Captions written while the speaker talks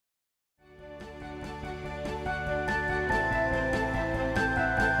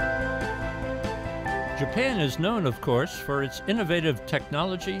Japan is known, of course, for its innovative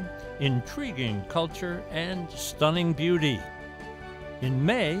technology, intriguing culture, and stunning beauty. In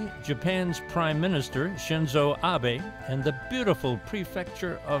May, Japan's Prime Minister Shinzo Abe and the beautiful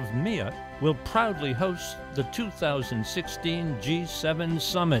prefecture of Mie will proudly host the 2016 G7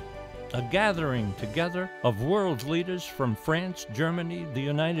 Summit, a gathering together of world leaders from France, Germany, the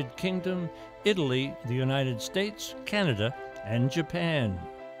United Kingdom, Italy, the United States, Canada, and Japan.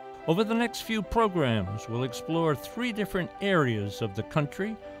 Over the next few programs, we'll explore 3 different areas of the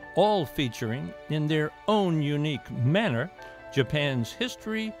country, all featuring, in their own unique manner, Japan's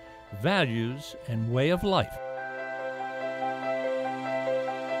history, values, and way of life.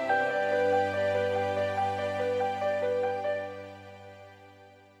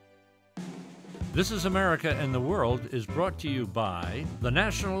 This is America and the World is brought to you by the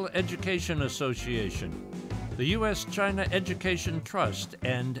National Education Association, the U.S.-China Education Trust,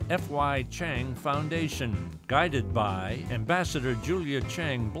 and F.Y. Chang Foundation, guided by Ambassador Julia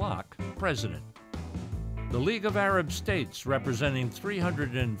Chang Block, President. The League of Arab States, representing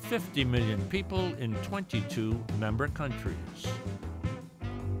 350 million people in 22 member countries.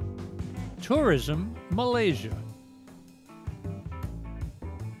 Tourism, Malaysia.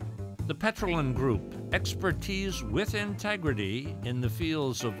 The Petroleum Group, expertise with integrity in the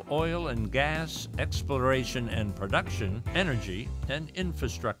fields of oil and gas, exploration and production, energy, and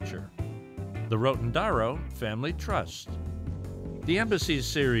infrastructure. The Rotondaro Family Trust. The Embassy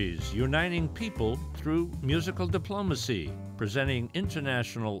Series, uniting people through musical diplomacy, presenting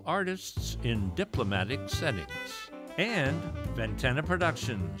international artists in diplomatic settings. And Ventana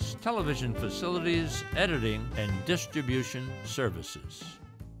Productions, television facilities, editing, and distribution services.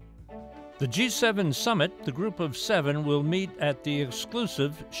 The G7 Summit, the Group of 7, will meet at the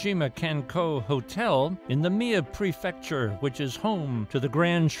exclusive Shima Kanko Hotel in the Mie Prefecture, which is home to the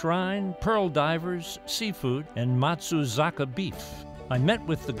Grand Shrine, pearl divers, seafood, and Matsusaka beef. I met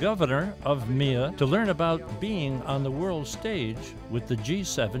with the Governor of Mie to learn about being on the world stage with the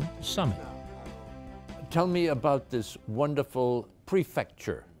G7 Summit. Tell me about this wonderful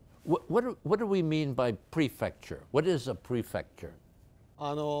prefecture. What do we mean by prefecture? What is a prefecture?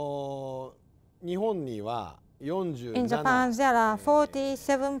 In Japan, there are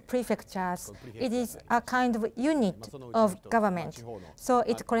 47 prefectures. It is a kind of unit of government, so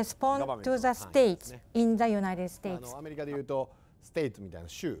it corresponds to the states in the United States.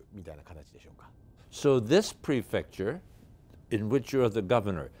 So this prefecture, in which you're the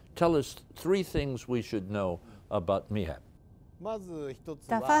governor, tell us 3 things we should know about Mie.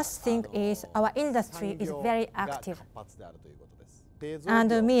 The first thing is our industry is very active. And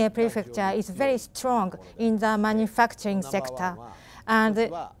Mie Prefecture is very strong in the manufacturing sector.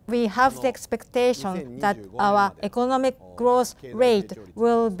 And we have the expectation that our economic growth rate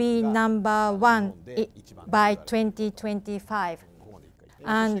will be #1 by 2025.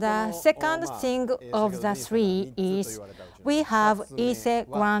 And the second thing of the 3 is we have Ise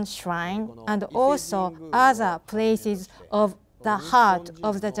Grand Shrine and also other places of the heart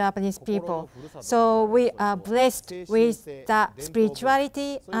of the Japanese people. So we are blessed with the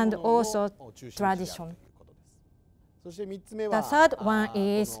spirituality and also tradition. The third one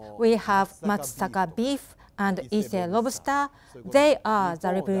is we have Matsusaka beef and Ise lobster. They are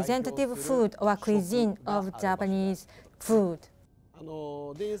the representative food or cuisine of Japanese food.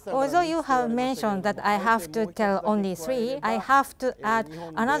 Although you have mentioned that I have to tell only 3, I have to add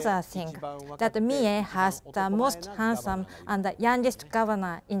another thing, that Mie has the most handsome and the youngest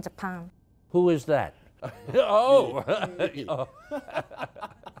governor in Japan. Who is that? Oh!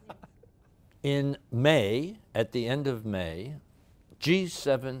 In May, at the end of May,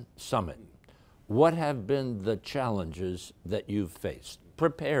 G7 Summit, what have been the challenges that you've faced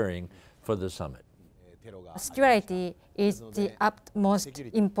preparing for the summit? Security is the utmost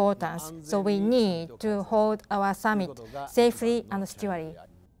importance, so we need to hold our summit safely and securely.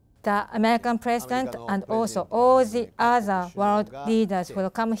 The American president and also all the other world leaders will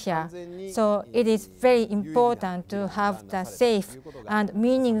come here, so it is very important to have the safe and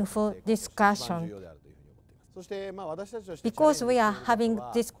meaningful discussion. Because we are having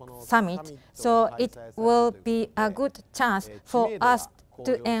this summit, so it will be a good chance for us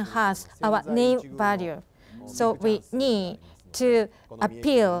to enhance our name value. So we need to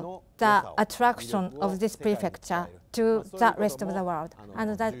appeal the attraction of this prefecture to the rest of the world,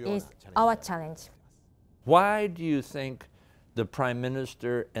 and that is our challenge. Why do you think the Prime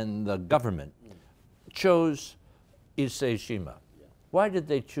Minister and the government chose Ise Shima? Why did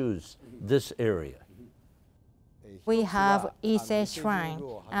they choose this area? We have Ise Shrine,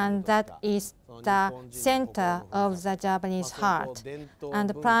 and that is the center of the Japanese heart.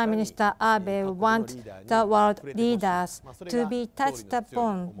 And Prime Minister Abe wants the world leaders to be touched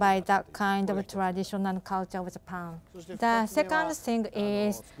upon by that kind of tradition and culture of Japan. The second thing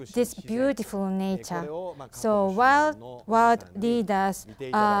is this beautiful nature. So while world leaders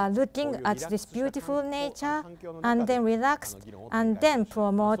are looking at this beautiful nature and then relax and then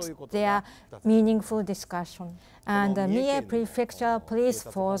promote their meaningful discussion. And the Mie Prefecture police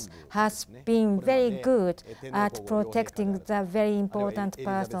force has been very good at protecting the very important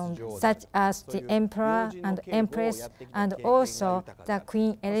persons, such as the Emperor and Empress, and also the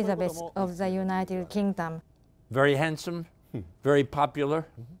Queen Elizabeth of the United Kingdom. Very handsome, very popular,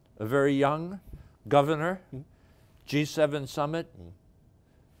 a very young governor, G7 summit,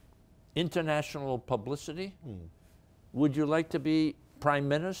 international publicity. Would you like to be prime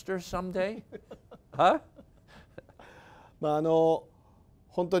minister someday? Huh?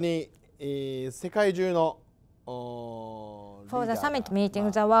 本当に世界中の For the summit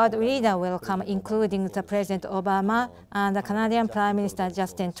meeting, the world leader will come, including the President Obama and the Canadian Prime Minister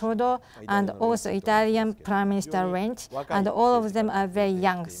Justin Trudeau, and also Italian Prime Minister Renzi, and all of them are very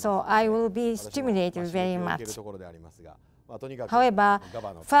young, so I will be stimulated very much. However,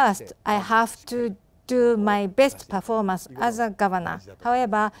 first I have to do my best performance as a governor.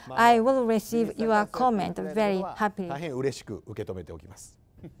 However, I will receive your comment very happily.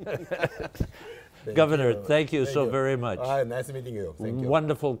 Governor, thank you so very much. Nice meeting you. Thank you.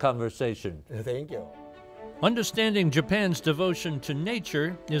 Wonderful conversation. Thank you. Understanding Japan's devotion to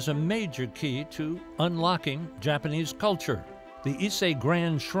nature is a major key to unlocking Japanese culture. The Ise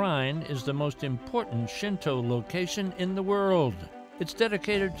Grand Shrine is the most important Shinto location in the world. It's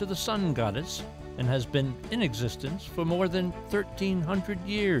dedicated to the sun goddess and has been in existence for more than 1,300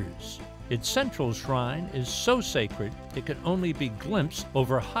 years. Its central shrine is so sacred it can only be glimpsed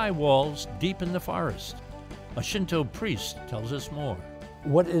over high walls deep in the forest. A Shinto priest tells us more.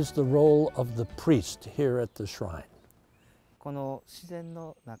 What is the role of the priest here at the shrine?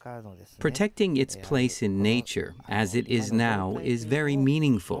 Protecting its place in nature, as it is now, is very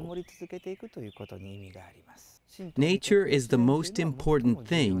meaningful. Nature is the most important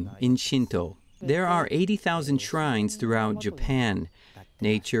thing in Shinto. There are 80,000 shrines throughout Japan.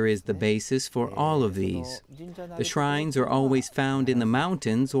 Nature is the basis for all of these. The shrines are always found in the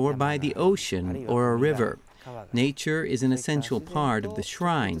mountains or by the ocean or a river. Nature is an essential part of the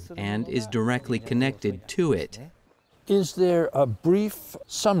shrine and is directly connected to it. Is there a brief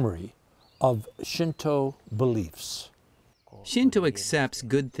summary of Shinto beliefs? Shinto accepts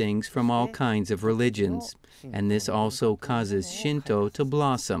good things from all kinds of religions, and this also causes Shinto to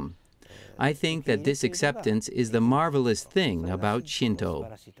blossom. I think that this acceptance is the marvelous thing about Shinto.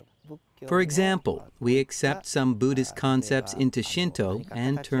 For example, we accept some Buddhist concepts into Shinto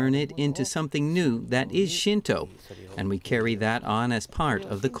and turn it into something new that is Shinto, and we carry that on as part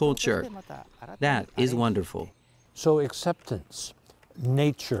of the culture. That is wonderful. So acceptance,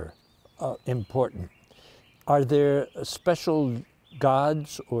 nature, important. Are there special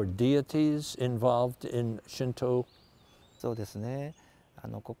gods or deities involved in Shinto?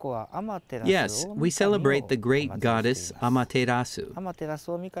 Yes, we celebrate the great goddess Amaterasu.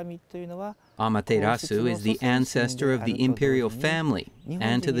 Amaterasu is the ancestor of the imperial family,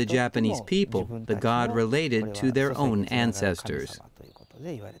 and to the Japanese people, the god related to their own ancestors.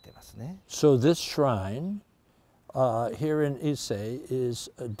 So this shrine here in Ise is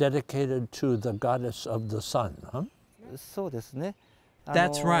dedicated to the goddess of the sun, huh?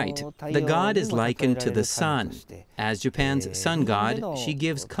 That's right. The god is likened to the sun. As Japan's sun god, she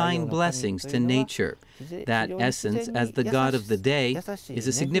gives kind blessings to nature. That essence, as the god of the day, is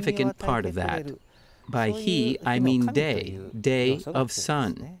a significant part of that. By he, I mean day, day of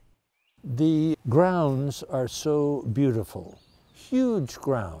sun. The grounds are so beautiful, huge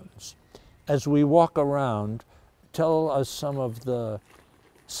grounds. As we walk around, tell us some of the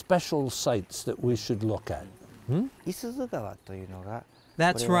special sights that we should look at.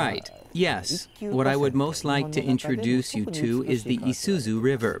 That's right. Yes. What I would most like to introduce you to is the Isuzu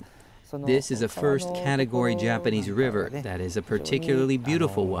River. This is a first-category Japanese river that is a particularly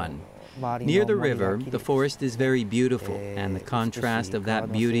beautiful one. Near the river, the forest is very beautiful, and the contrast of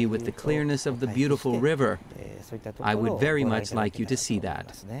that beauty with the clearness of the beautiful river, I would very much like you to see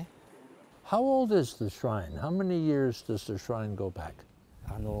that. How old is the shrine? How many years does the shrine go back?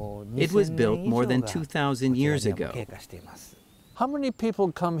 It was built more than 2,000 years ago. How many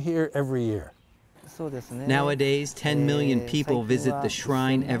people come here every year? Nowadays, 10 million people visit the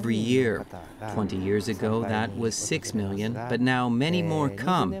shrine every year. 20 years ago, that was 6 million, but now many more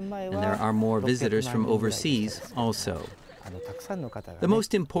come, and there are more visitors from overseas also. The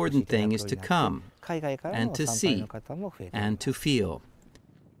most important thing is to come and to see and to feel.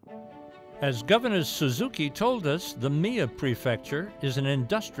 As Governor Suzuki told us, the Mie Prefecture is an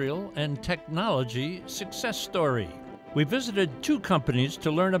industrial and technology success story. We visited 2 companies to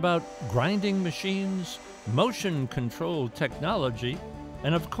learn about grinding machines, motion control technology,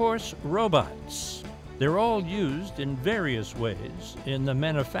 and of course, robots. They're all used in various ways in the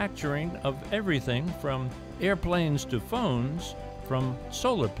manufacturing of everything from airplanes to phones, from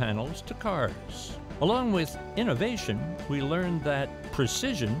solar panels to cars. Along with innovation, we learned that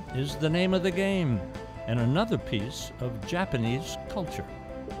precision is the name of the game and another piece of Japanese culture.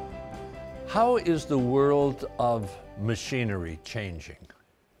 How is the world of machinery changing?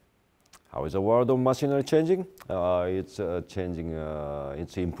 How is the world of machinery changing? It's changing.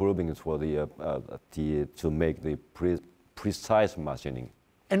 It's improving for the to make the precise machining.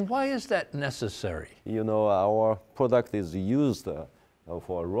 And why is that necessary? You know, our product is used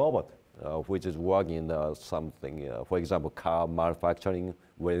for a robot, which is working in something. For example, car manufacturing,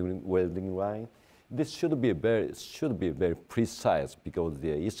 welding line. This should be very precise because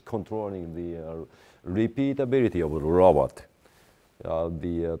it's controlling the repeatability of the robot.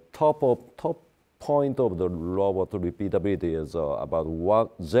 The top point of the robot repeatability is about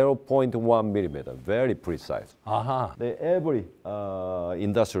 0.1 millimeter, very precise. Every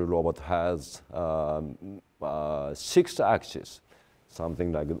industrial robot has 6 axes,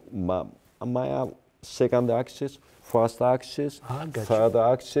 something like my second axis, first axis, third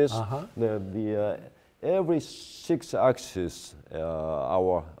axis. Every 6 axis,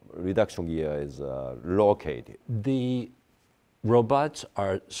 our reduction gear is located. The robots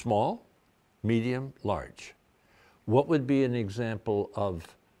are small, medium, large. What would be an example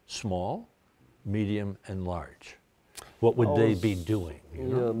of small, medium, and large? What would they be doing?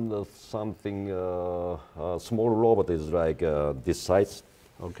 You know? Something, small robot is like this size.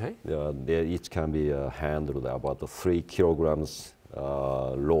 Okay. It can be handled about 3 kilograms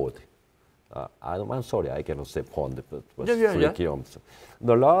load. I'm sorry, I cannot say pound, but 3 kilograms.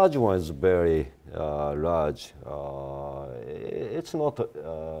 The large one is very large.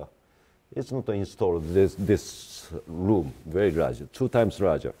 It's not installed this room, very large, 2 times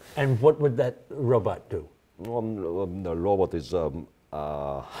larger. And what would that robot do? The robot is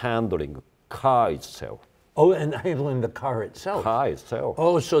handling car itself. Oh, and handling the car itself. Car itself.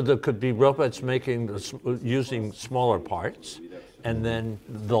 Oh, so there could be robots making using smaller parts, and then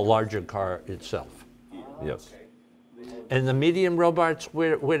the larger car itself. Yes. And the medium robots,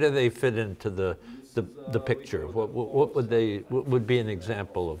 where do they fit into the picture? What would be an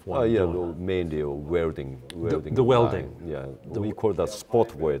example of one? Mainly welding. The welding. Yeah, we call that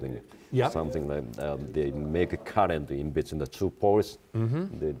spot welding. Yeah. Something like they make a current in between the 2 poles.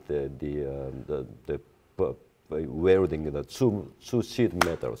 The welding the two sheet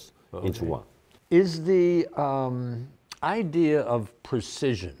metals into one. Is the idea of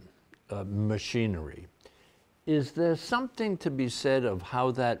precision machinery, is there something to be said of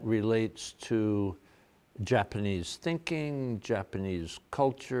how that relates to Japanese thinking, Japanese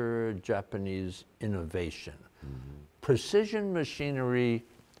culture, Japanese innovation? Precision machinery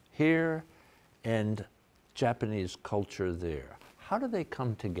here and Japanese culture there. How do they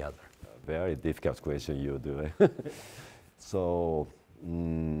come together? Very difficult question you do. So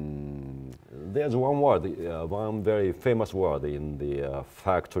there's one word, one very famous word in the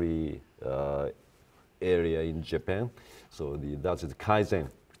factory area in Japan. So that's the kaizen.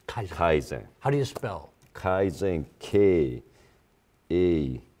 Kaizen. How do you spell? Kaizen. K-A-I-Z-E-N.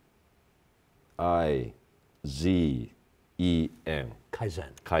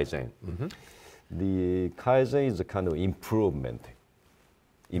 Kaizen. Kaizen. The kaizen is a kind of improvement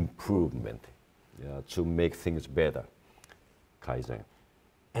to make things better. Kaizen.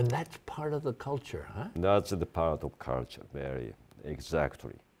 And that's part of the culture, huh? That's the part of culture, very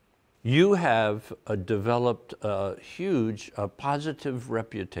exactly. You have developed a huge positive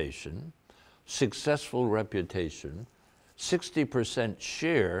reputation, successful reputation, 60%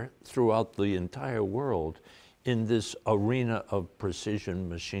 share throughout the entire world in this arena of precision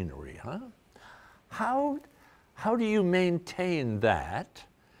machinery, huh? How do you maintain that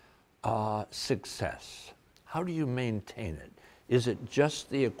success? How do you maintain it? Is it just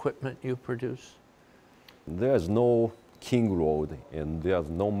the equipment you produce? There's no king road, and there's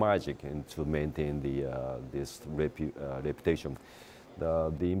no magic to maintain this reputation.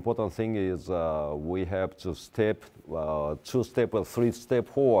 The important thing is we have to step 2 step or 3 step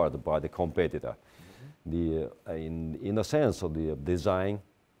forward by the competitor. In a sense of the design,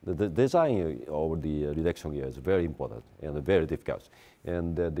 The design of the reduction gear is very important and very difficult.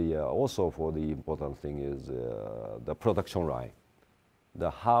 And also for the important thing is the production line,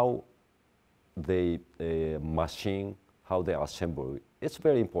 how they machine, how they assemble. It's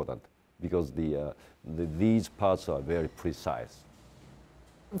very important because these parts are very precise.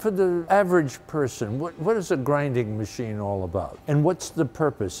 For the average person, what is a grinding machine all about? And what's the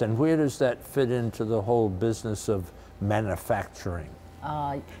purpose? And where does that fit into the whole business of manufacturing?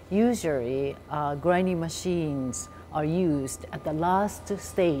 Usually, grinding machines are used at the last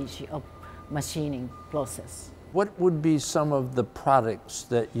stage of machining process. What would be some of the products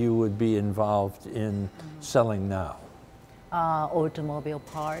that you would be involved in selling now? Automobile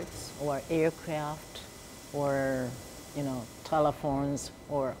parts or aircraft or telephones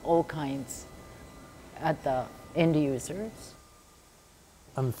or all kinds at the end users.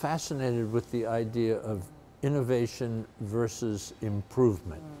 I'm fascinated with the idea of innovation versus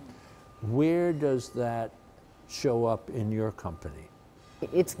improvement. Where does that show up in your company?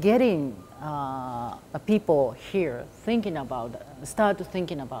 It's getting people here start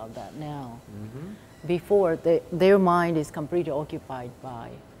thinking about that now. Before, their mind is completely occupied by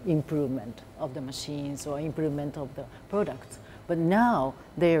improvement of the machines or improvement of the products. But now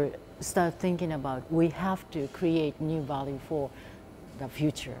they start thinking about we have to create new value for the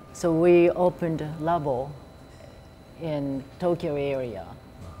future. So we opened a labo in Tokyo area,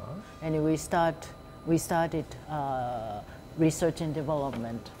 and we started research and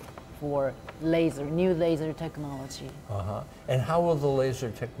development for new laser technology. And how will the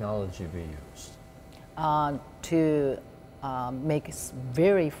laser technology be used? To make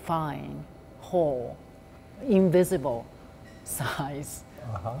very fine hole, invisible size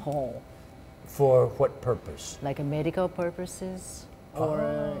hole. For what purpose? Like medical purposes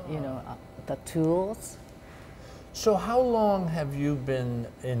or the tools. So how long have you been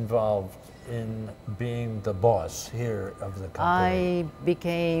involved in being the boss here of the company? I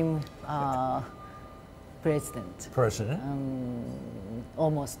became president. President?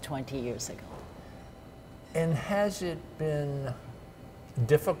 Almost 20 years ago. And has it been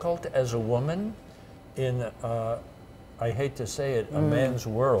difficult as a woman in, I hate to say it, a man's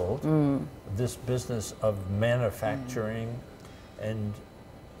world, this business of manufacturing, and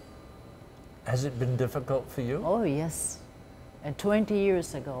has it been difficult for you? Oh, yes. And 20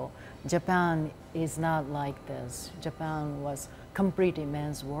 years ago, Japan is not like this. Japan was completely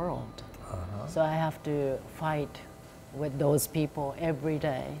man's world. So I have to fight with those people every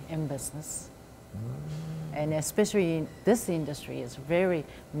day in business. And especially in this industry is very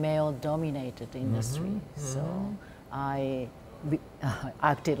male-dominated industry. So I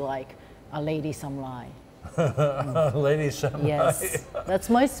acted like a lady samurai. Lady samurai. Yes, that's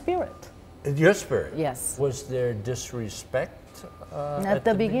my spirit. Your spirit? Yes. Was there disrespect? At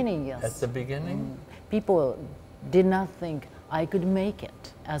the beginning, yes. At the beginning? People did not think I could make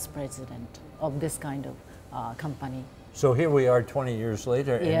it as president of this kind of company. So here we are 20 years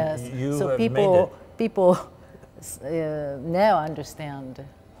later, and yes. you so have people, made it. People now understand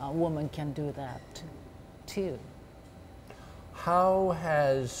a woman can do that too. How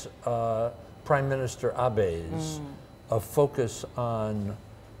has Prime Minister Abe's focus on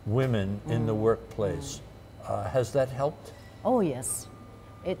women in the workplace, has that helped? Oh yes,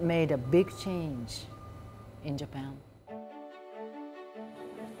 it made a big change in Japan.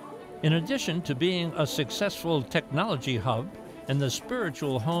 In addition to being a successful technology hub and the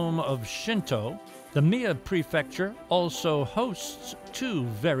spiritual home of Shinto, the Mie Prefecture also hosts two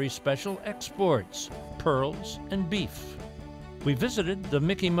very special exports, pearls and beef. We visited the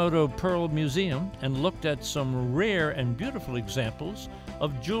Mikimoto Pearl Museum and looked at some rare and beautiful examples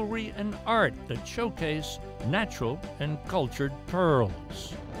of jewelry and art that showcase natural and cultured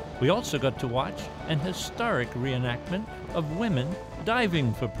pearls. We also got to watch an historic reenactment of women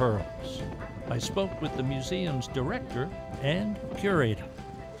diving for pearls. I spoke with the museum's director and curator.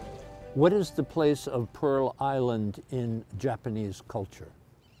 What is the place of Pearl Island in Japanese culture?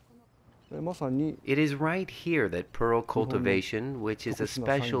 It is right here that pearl cultivation, which is a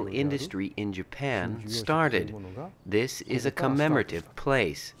special industry in Japan, started. This is a commemorative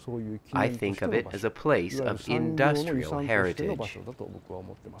place. I think of it as a place of industrial heritage.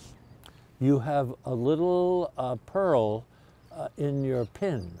 You have a little pearl in your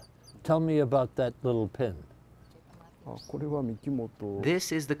pin. Tell me about that little pin.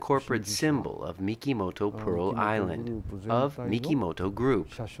 This is the corporate symbol of Mikimoto Pearl Island, of Mikimoto Group.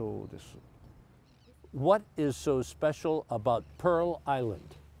 What is so special about Pearl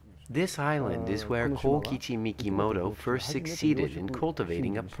Island? This island is where Kokichi Mikimoto first succeeded in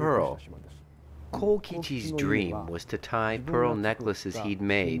cultivating a pearl. Kokichi's dream was to tie pearl necklaces he'd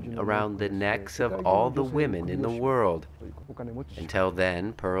made around the necks of all the women in the world. Until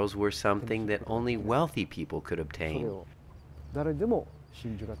then, pearls were something that only wealthy people could obtain.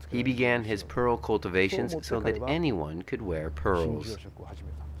 He began his pearl cultivations so that anyone could wear pearls.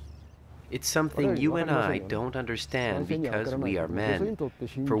 It's something you and I don't understand because we are men.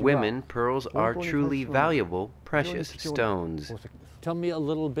 For women, pearls are truly valuable, precious stones. Tell me a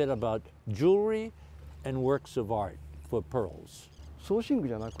little bit about jewelry and works of art for pearls.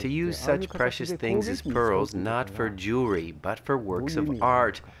 To use such precious things as pearls not for jewelry, but for works of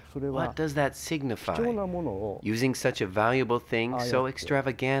art, what does that signify? Using such a valuable thing so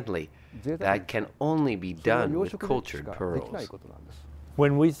extravagantly, that can only be done with cultured pearls.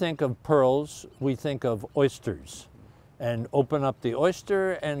 When we think of pearls, we think of oysters, and open up the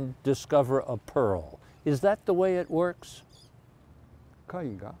oyster and discover a pearl. Is that the way it works?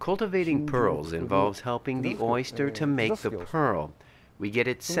 Cultivating pearls involves helping the oyster to make the pearl. We get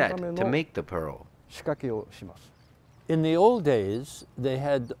it set to make the pearl. In the old days, they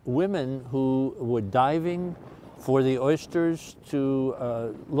had women who were diving for the oysters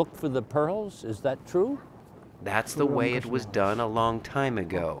to look for the pearls. Is that true? That's the way it was done a long time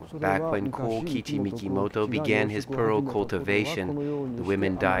ago. Back when Kokichi Mikimoto began his pearl cultivation, the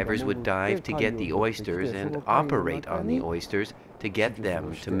women divers would dive to get the oysters and operate on the oysters to get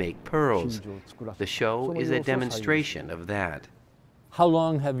them to make pearls. The show is a demonstration of that. How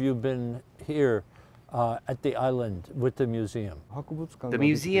long have you been here at the island with the museum? The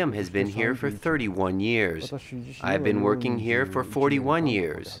museum has been here for 31 years. I've been working here for 41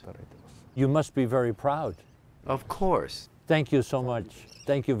 years. You must be very proud. Of course. Thank you so much.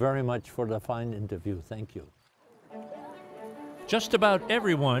 Thank you very much for the fine interview. Thank you. Just about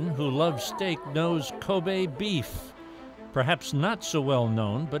everyone who loves steak knows Kobe beef. Perhaps not so well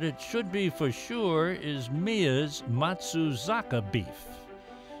known, but it should be for sure, is Mie's Matsusaka beef.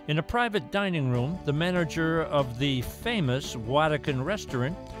 In a private dining room, the manager of the famous Wadakan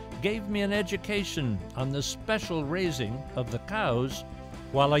restaurant gave me an education on the special raising of the cows,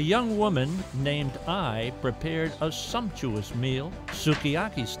 while a young woman named Ai prepared a sumptuous meal,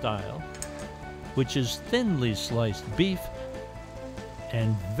 sukiyaki style, which is thinly sliced beef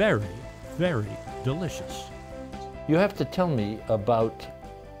and very, very delicious. You have to tell me about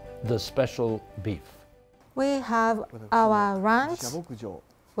the special beef. We have our ranch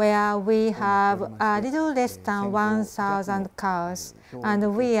where we have a little less than 1,000 cows,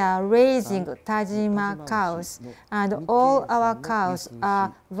 and we are raising Tajima cows, and all our cows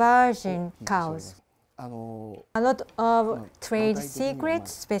are virgin cows. A lot of trade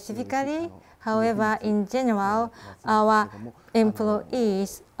secrets specifically, however, in general, our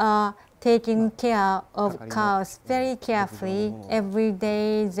employees are taking care of cows very carefully. Every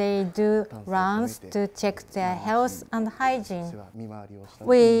day they do runs to check their health and hygiene.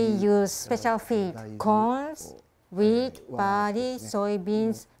 We use special feed, corns, wheat, barley,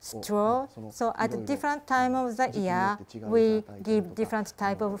 soybeans, straw. So at different time of the year, we give different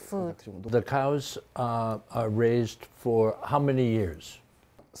type of food. The cows are raised for how many years?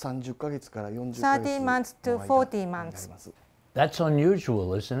 30 months to 40 months. That's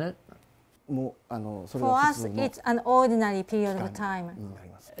unusual, isn't it? For us, it's an ordinary period of time.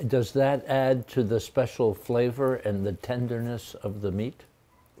 Does that add to the special flavor and the tenderness of the meat?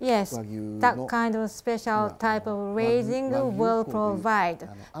 Yes, that kind of special type of raising will provide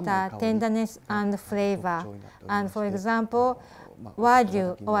the tenderness and flavor. And for example,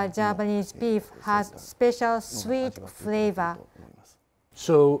 Wagyu or Japanese beef has special sweet flavor.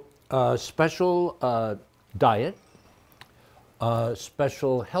 So, special diet,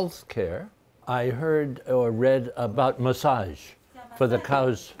 special health care. I heard or read about massage, for the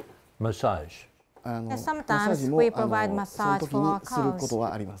cows' massage. Sometimes we provide massage for our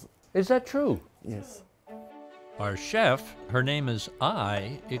cows. Is that true? Yes. Our chef, her name is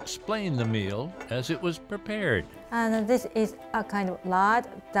Ai, explained the meal as it was prepared. And this is a kind of lard,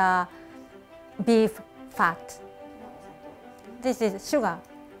 the beef fat. This is sugar.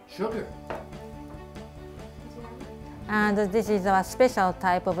 Sugar. And this is a special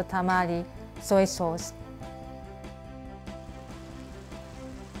type of tamari soy sauce.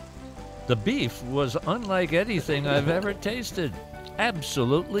 The beef was unlike anything I've ever tasted.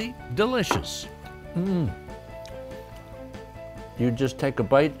 Absolutely delicious. You just take a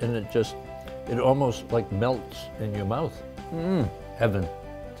bite and it almost like melts in your mouth. Heaven.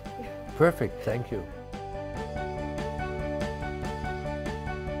 Perfect, thank you.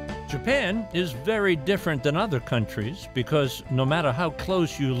 Japan is very different than other countries because no matter how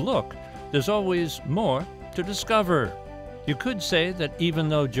close you look, there's always more to discover. You could say that even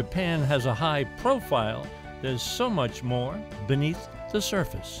though Japan has a high profile, there's so much more beneath the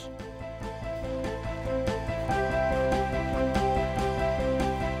surface.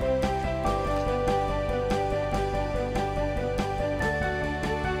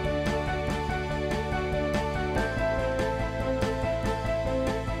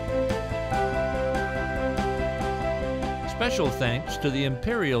 Special thanks to the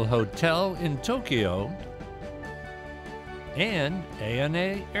Imperial Hotel in Tokyo and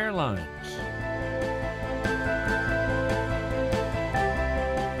ANA Airlines.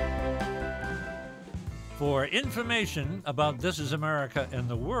 For information about This is America and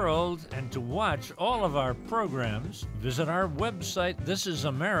the World and to watch all of our programs, visit our website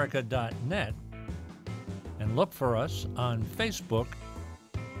thisisamerica.net and look for us on Facebook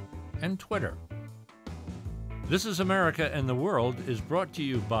and Twitter. This is America and the World is brought to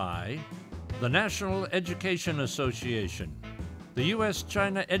you by the National Education Association, the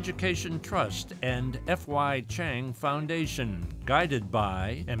U.S.-China Education Trust, and F.Y. Chang Foundation, guided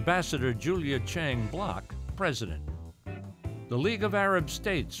by Ambassador Julia Chang Block, President. The League of Arab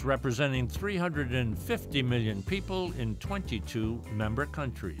States, representing 350 million people in 22 member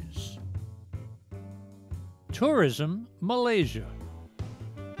countries. Tourism Malaysia.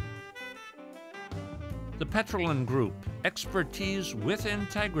 The Petroleum Group, expertise with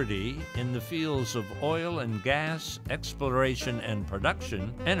integrity in the fields of oil and gas, exploration and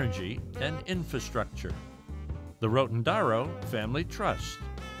production, energy, and infrastructure. The Rotondaro Family Trust.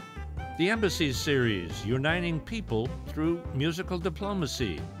 The Embassy Series, uniting people through musical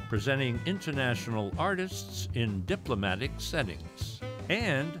diplomacy, presenting international artists in diplomatic settings.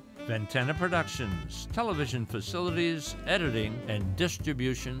 And Ventana Productions, television facilities, editing, and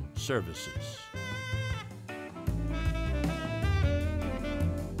distribution services.